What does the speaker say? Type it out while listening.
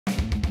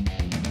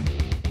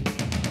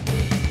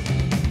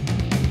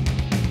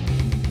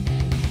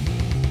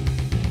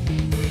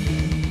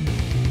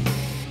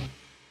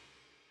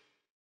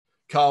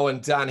Carl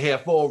and Dan here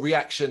for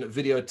reaction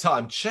video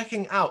time.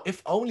 Checking out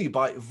If Only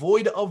by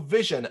Void of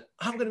Vision.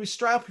 I'm going to be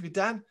straight up with you,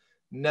 Dan.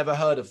 Never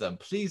heard of them.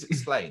 Please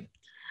explain.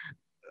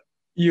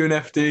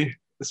 UNFD,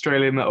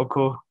 Australian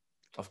metalcore.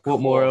 Of course. What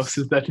more else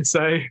is there to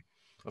say?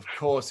 Of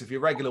course, if you're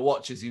regular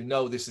watchers, you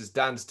know this is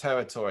Dan's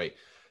territory.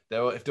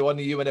 If they're on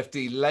the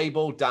UNFD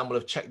label, Dan will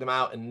have checked them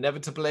out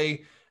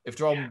inevitably. If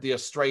they're on the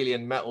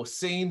Australian metal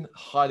scene,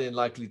 highly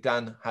unlikely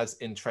Dan has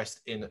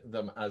interest in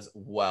them as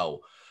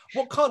well.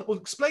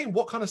 Explain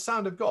what kind of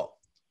sound they've got.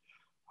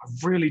 I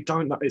really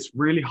don't know. It's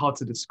really hard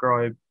to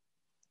describe.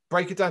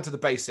 Break it down to the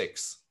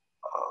basics.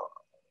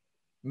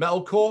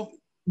 Metalcore?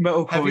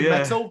 Metalcore, heavy yeah.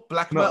 metal?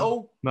 Black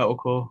metal?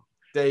 Metalcore.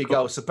 There you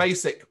go. So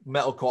basic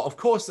metalcore. Of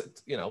course,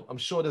 you know, I'm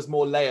sure there's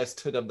more layers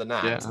to them than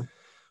that. Yeah.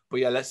 But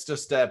yeah, let's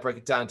just break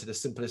it down to the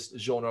simplest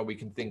genre we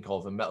can think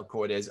of, and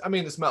metalcore it is. I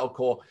mean, it's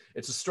metalcore.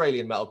 It's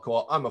Australian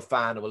metalcore. I'm a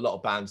fan of a lot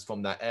of bands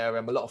from that area.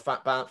 I'm a lot of fan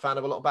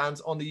of a lot of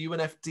bands on the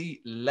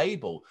UNFD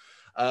label.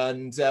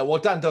 And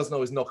what Dan does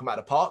know is knock them out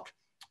of the park.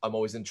 I'm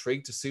always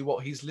intrigued to see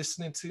what he's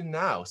listening to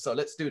now. So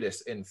let's do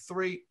this in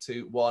 3,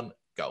 2, 1,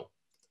 go.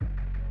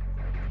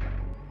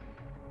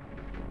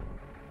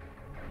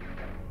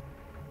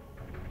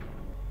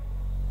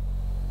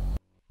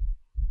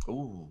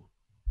 Ooh,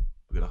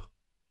 look at that.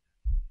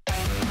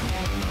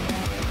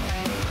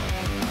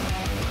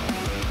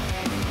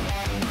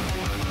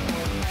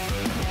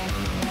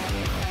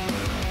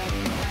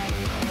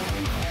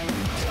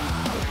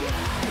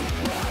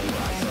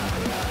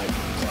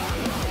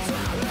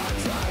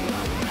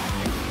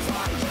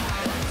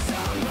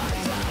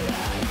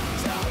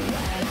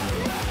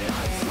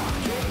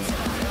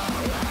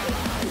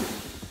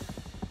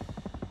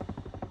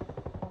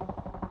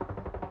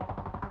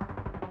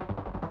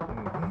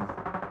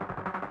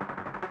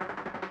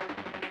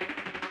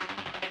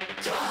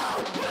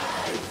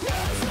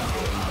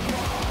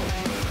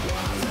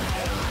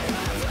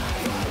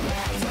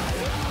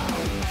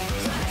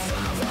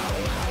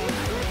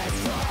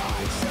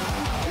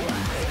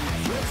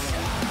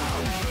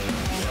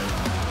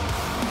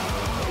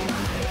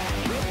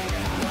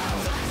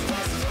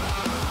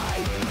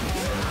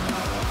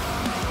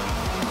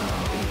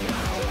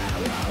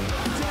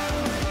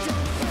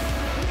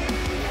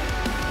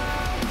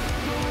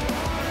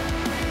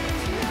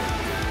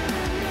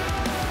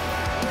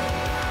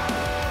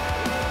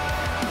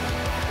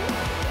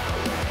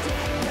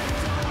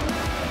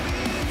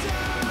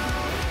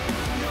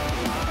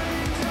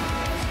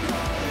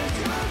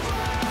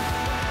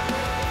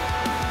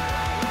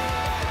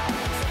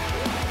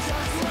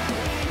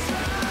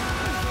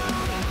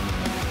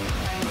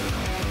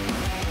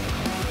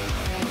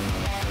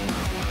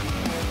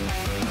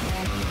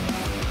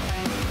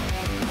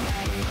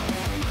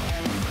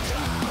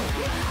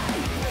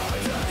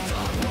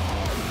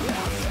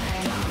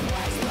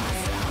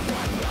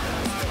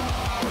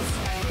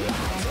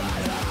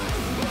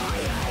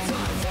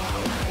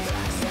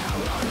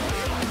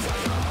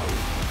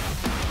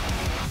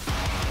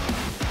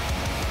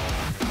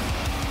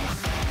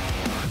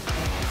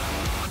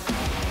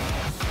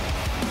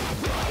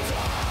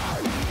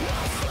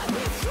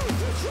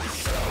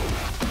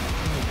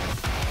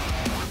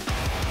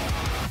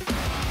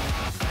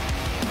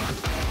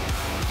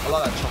 I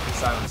like that choppy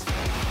sound.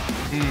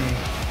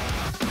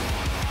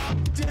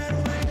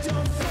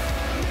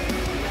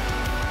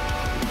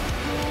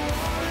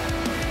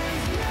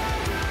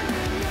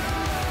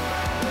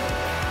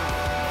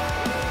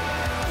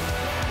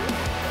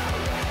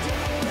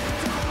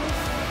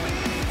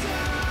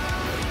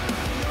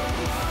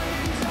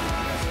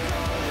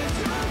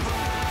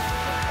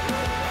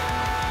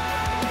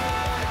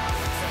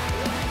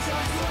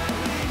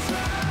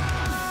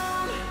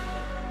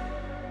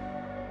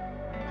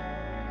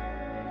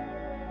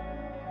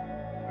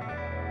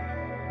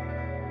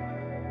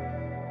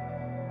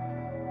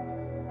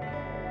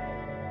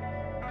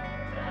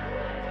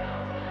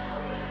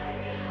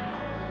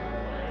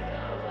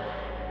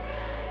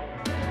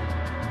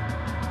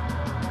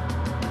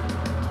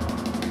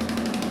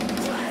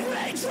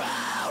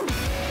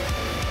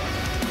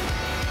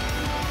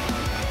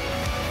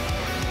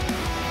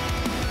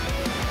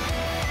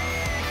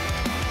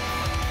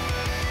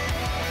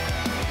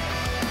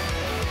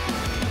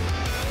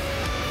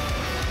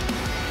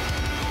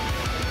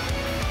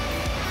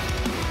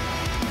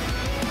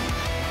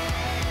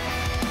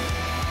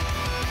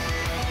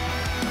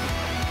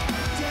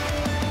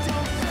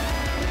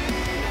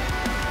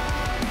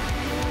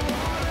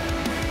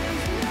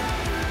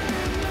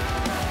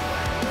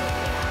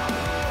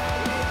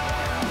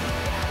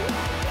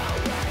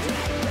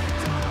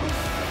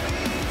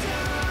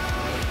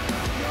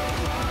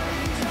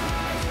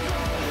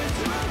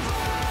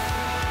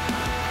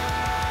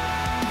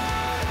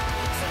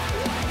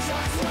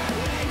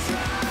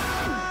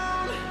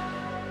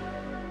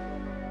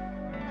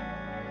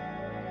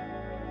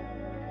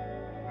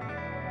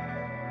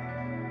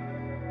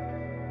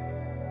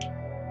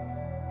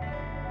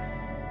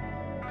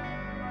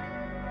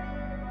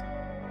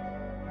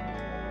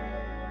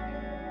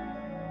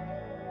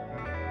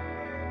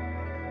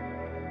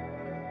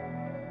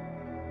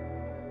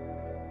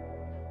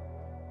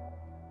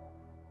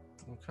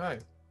 Okay.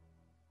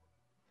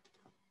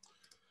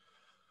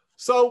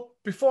 So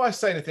before I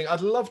say anything,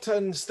 I'd love to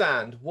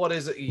understand what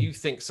is it you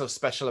think so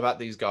special about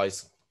these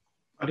guys?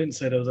 I didn't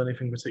say there was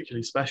anything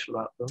particularly special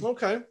about them.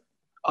 Okay.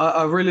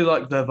 I really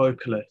like their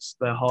vocalists,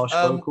 their harsh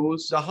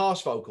vocals. The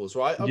harsh vocals,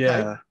 right? Okay.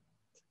 Yeah.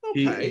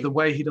 Okay. The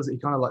way he does it, he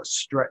kind of like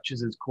stretches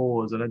his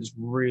chords, and I just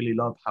really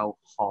love how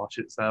harsh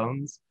it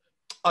sounds.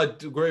 I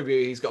agree with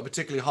you. He's got a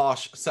particularly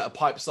harsh set of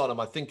pipes on him.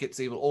 I think it's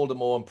even all the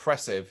more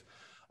impressive.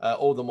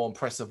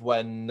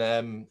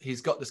 When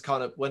he's got this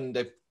kind of when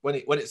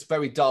it's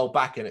very dull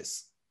back and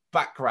it's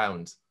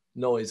background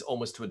noise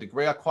almost to a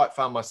degree. I quite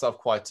found myself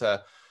quite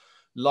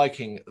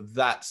liking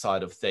that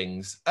side of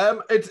things. I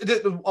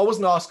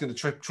wasn't asking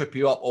to trip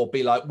you up or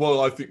be like,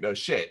 well, I think they're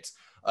shit.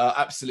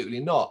 Absolutely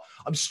not.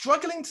 I'm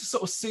struggling to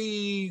sort of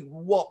see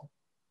what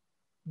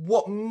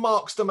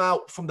marks them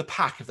out from the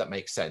pack, if that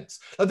makes sense.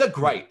 They're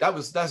great.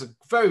 That's a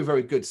very,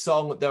 very good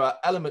song. There are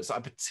elements that I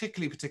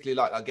particularly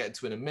like. I'll get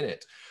into in a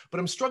minute. But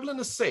I'm struggling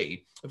to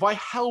see if I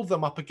held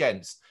them up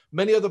against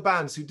many other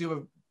bands who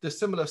do the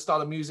similar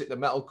style of music, the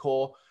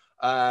metalcore,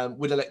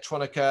 with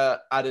electronica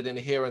added in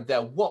here and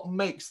there. What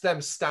makes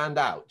them stand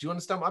out? Do you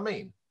understand what I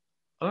mean?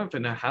 I don't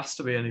think there has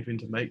to be anything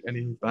to make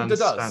any band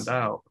stand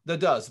out. There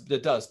does,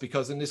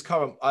 because in this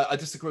current, I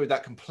disagree with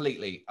that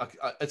completely.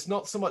 It's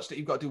not so much that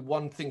you've got to do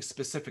one thing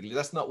specifically.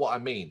 That's not what I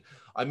mean.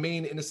 I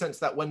mean in the sense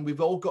that when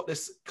we've all got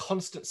this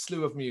constant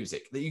slew of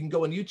music, that you can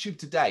go on YouTube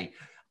today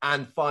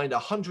and find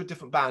 100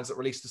 different bands that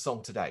released a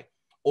song today,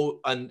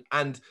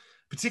 and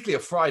particularly a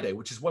Friday,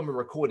 which is when we're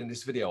recording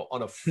this video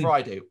on a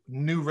Friday,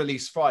 new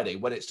release Friday,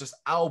 when it's just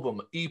album,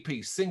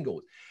 EP,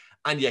 single,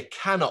 and you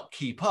cannot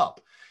keep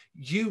up.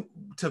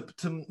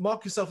 To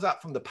mark yourself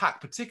out from the pack,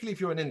 particularly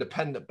if you're an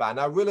independent band.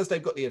 Now, I realize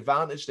they've got the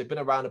advantage. They've been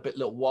around a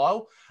little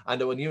while, and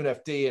they're on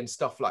UNFD and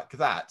stuff like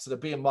that. So they're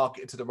being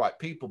marketed to the right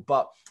people.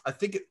 But I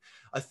think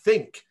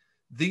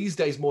these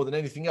days, more than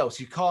anything else,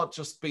 you can't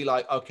just be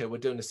like, okay, we're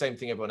doing the same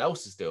thing everyone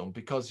else is doing,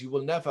 because you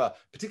will never,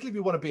 particularly if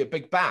you want to be a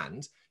big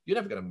band, you're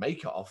never going to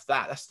make it off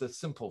that. That's the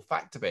simple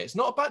fact of it. It's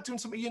not about doing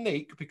something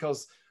unique,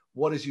 because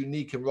what is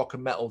unique in rock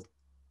and metal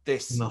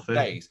this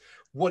days?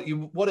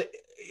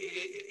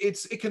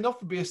 It can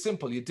often be as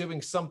simple. You're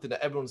doing something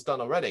that everyone's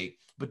done already,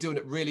 but doing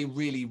it really,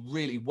 really,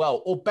 really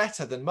well, or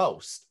better than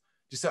most.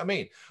 Do you see what I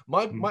mean?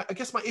 I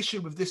guess my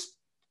issue with this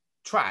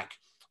track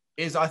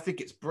is I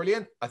think it's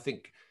brilliant. I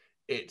think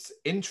it's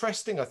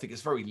interesting. I think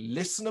it's very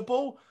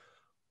listenable,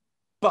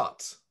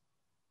 but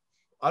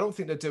I don't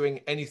think they're doing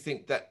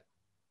anything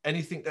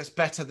that's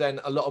better than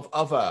a lot of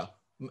other,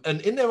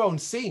 and in their own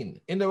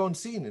scene in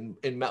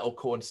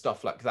metalcore and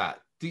stuff like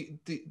that.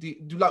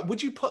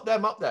 Would you put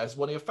them up there as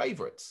one of your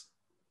favorites?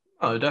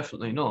 Oh,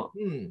 definitely not.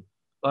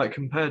 Like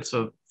compared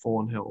to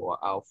Thornhill or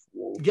Alf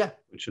Wall,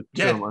 which are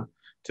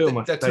two of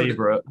my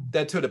favorite.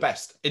 They're two of the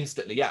best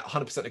instantly. Yeah,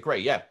 100% agree.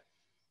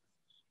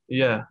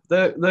 Yeah,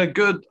 they're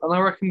good, and I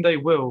reckon they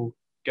will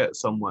get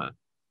somewhere.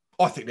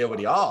 I think they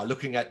already are.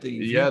 Looking at the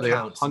view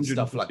counts and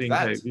stuff like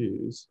that.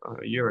 Views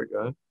a year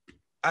ago.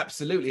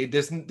 Absolutely.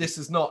 This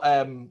is not.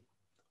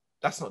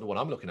 That's not the one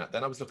I'm looking at.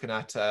 Then I was looking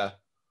at.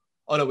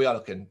 Oh no, we are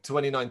looking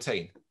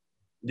 2019.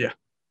 Yeah.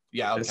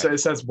 Okay. It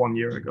says 1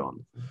 year ago.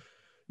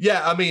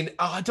 Yeah, I mean,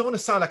 I don't want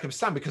to sound like I'm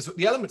Sam, because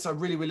the elements I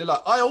really, really like.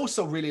 I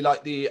also really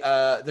like the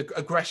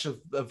aggressive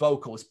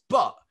vocals.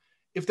 But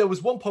if there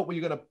was one point where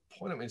you're going to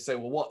point at me and say,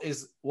 well, what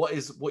is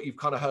what you've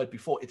kind of heard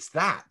before? It's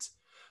that.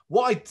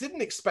 What I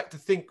didn't expect to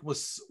think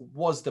was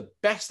the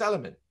best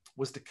element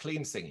was the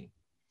clean singing.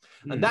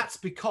 And that's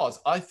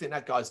because I think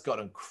that guy's got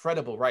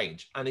incredible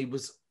range, and he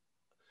was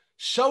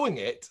showing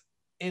it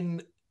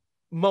in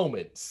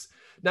moments.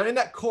 Now, in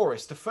that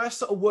chorus, the first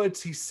sort of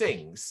words he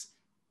sings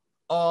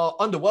are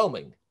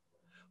underwhelming,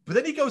 but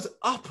then he goes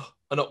up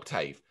an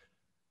octave,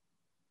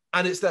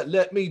 and it's that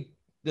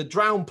the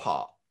drown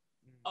part,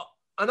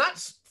 and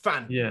that's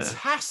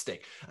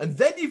fantastic. Yeah. And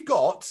then you've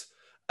got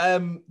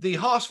the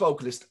harsh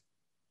vocalist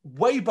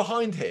way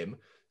behind him,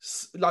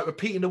 like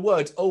repeating the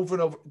words over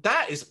and over.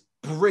 That is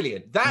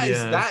brilliant. That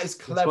is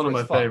clever. It's one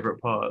of my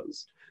favorite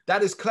parts.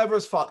 That is clever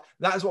as fuck.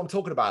 That is what I'm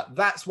talking about.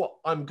 That's what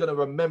I'm going to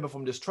remember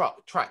from this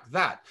track.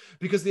 That,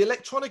 because the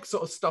electronic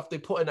sort of stuff they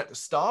put in at the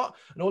start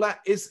and all that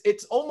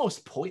it's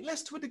almost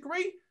pointless to a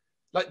degree.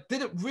 Like,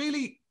 did it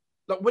really,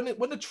 like when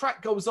the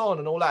track goes on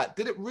and all that,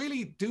 did it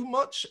really do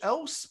much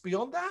else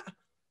beyond that?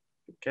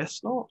 I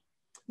guess not.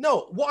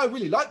 No, what I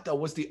really liked though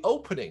was the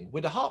opening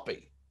with the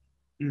heartbeat.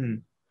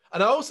 And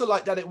I also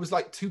like that it was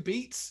like 2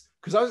 beats,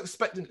 because I was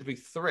expecting it to be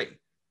 3.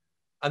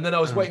 And then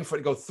I was waiting for it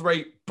to go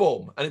 3,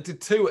 boom. And it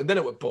did 2, and then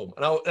it went boom.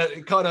 And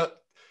it kind of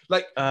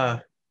like,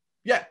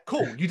 yeah,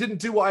 cool. You didn't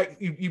do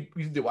what you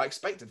didn't do what I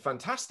expected.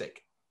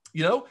 Fantastic.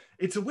 You know,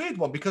 it's a weird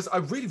one, because I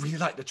really, really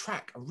like the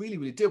track. I really,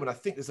 really do. And I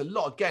think there's a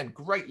lot, again,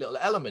 great little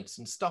elements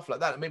and stuff like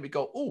that. It made me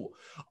go, oh,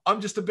 I'm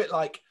just a bit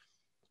like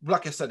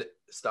I said at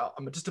the start,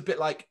 I'm just a bit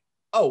like,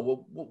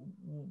 oh, well,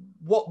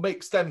 what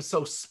makes them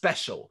so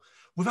special?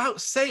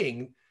 Without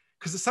saying,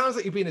 because it sounds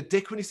like you're being a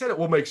dick when you said it.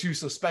 What makes you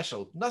so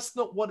special? And that's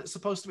not what it's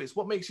supposed to be. It's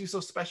what makes you so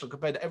special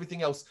compared to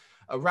everything else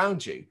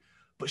around you.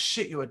 but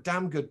shit, you're a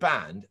damn good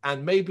band.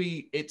 And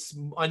maybe it's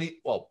not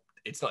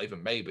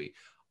even maybe.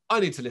 I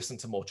need to listen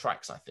to more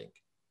tracks, I think,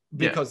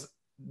 because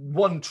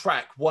one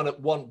track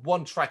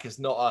is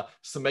not a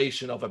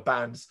summation of a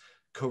band's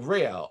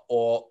career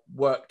or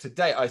work to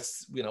date.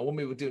 When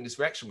we were doing this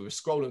reaction, we were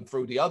scrolling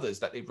through the others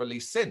that they've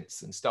released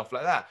since and stuff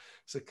like that.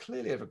 So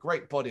clearly have a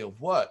great body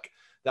of work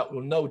that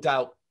will no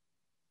doubt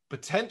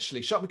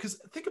potentially shock.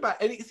 Because think about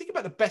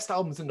the best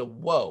albums in the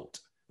world,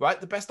 right?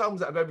 The best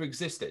albums that have ever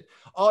existed.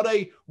 Are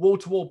they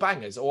wall-to-wall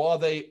bangers, or are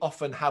they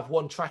often have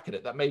one track in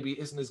it that maybe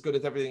isn't as good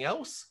as everything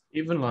else?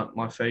 Even like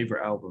my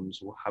favorite albums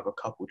will have a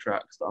couple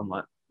tracks that I'm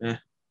like,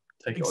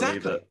 take it or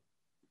leave it.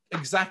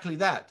 Exactly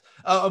that.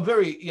 I'm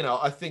very,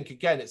 I think,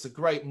 again, it's a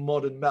great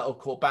modern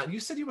metalcore band. You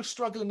said you were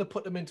struggling to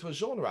put them into a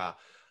genre.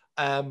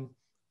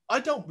 I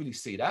don't really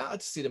see that. I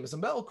just see them as a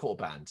metalcore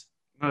band.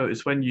 No,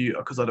 it's when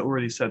because I'd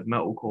already said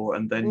metalcore,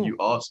 and then you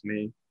asked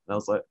me, and I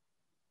was like,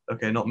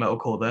 okay, not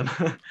metalcore then.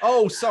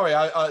 Oh, sorry.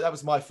 That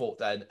was my fault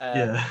then.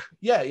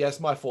 Yeah, it's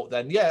my fault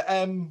then.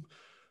 Yeah.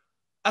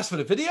 As for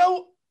the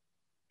video,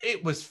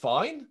 it was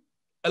fine.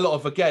 A lot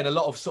of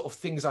sort of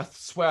things I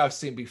swear I've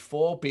seen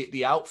before, be it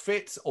the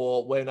outfits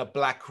or we're in a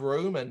black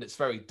room and it's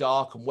very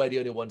dark and we're the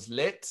only ones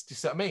lit. Do you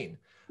see what I mean?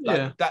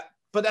 Like that,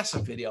 but that's a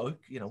video.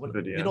 You're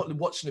not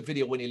watching the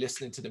video when you're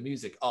listening to the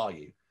music, are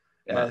you?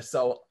 No.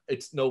 So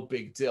it's no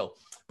big deal.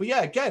 But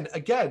yeah, again,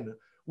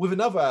 with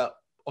another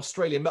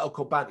Australian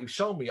metalcore band you've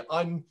shown me,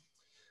 I'm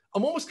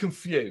almost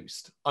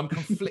confused. I'm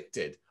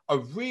conflicted. I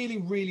really,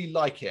 really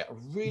like it. I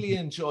really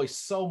enjoy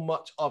so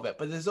much of it.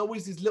 But there's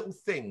always these little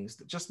things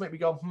that just make me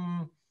go,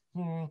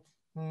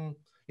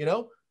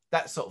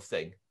 that sort of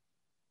thing.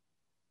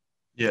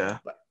 Yeah.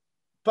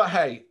 But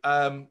hey,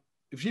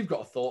 if you've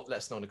got a thought, let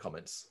us know in the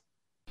comments.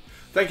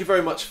 Thank you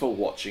very much for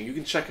watching. You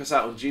can check us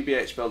out on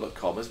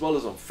gbhbl.com, as well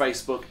as on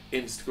Facebook,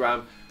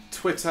 Instagram,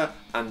 Twitter,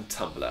 and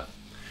Tumblr.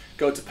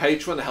 Go to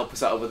Patreon to help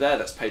us out over there.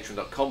 That's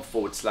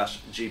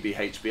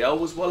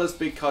patreon.com/GBHBL, as well as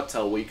Big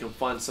Cartel, where you can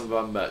find some of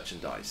our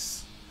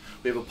merchandise.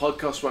 We have a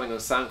podcast running on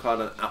SoundCloud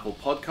and Apple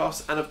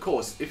Podcasts. And of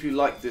course, if you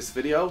like this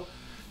video,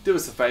 do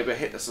us a favor,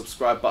 hit the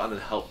subscribe button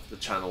and help the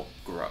channel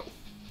grow.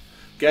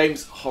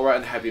 Games, horror,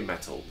 and heavy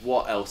metal.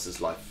 What else is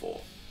life for?